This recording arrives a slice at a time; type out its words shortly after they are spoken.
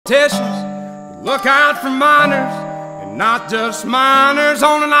politicians, look out for minors, and not just minors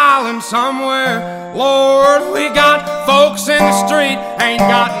on an island somewhere. Lord, we got folks in the street, ain't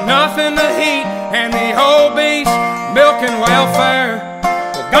got nothing to eat, and the obese milking welfare.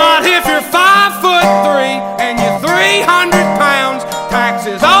 Well, God, if you're 5'3" and you're 300 pounds,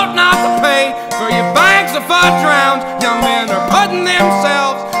 taxes ought not to pay for your bags of fudge rounds. Young men are putting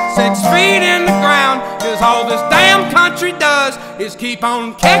themselves 6 feet in the ground, 'cause all this damn country does is keep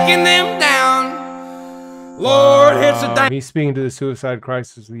on kicking them down. Lord, it's a damn... He's speaking to the suicide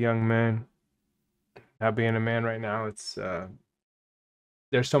crisis of the young man. Not being a man right now, it's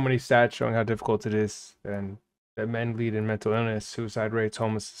there's so many stats showing how difficult it is, and that men lead in mental illness, suicide rates,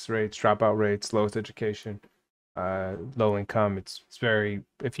 homelessness rates, dropout rates, lowest education, low income. It's very,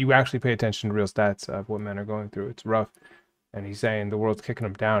 if you actually pay attention to real stats of what men are going through, it's rough. And he's saying the world's kicking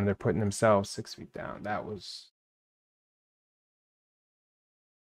them down, they're putting themselves 6 feet down. That was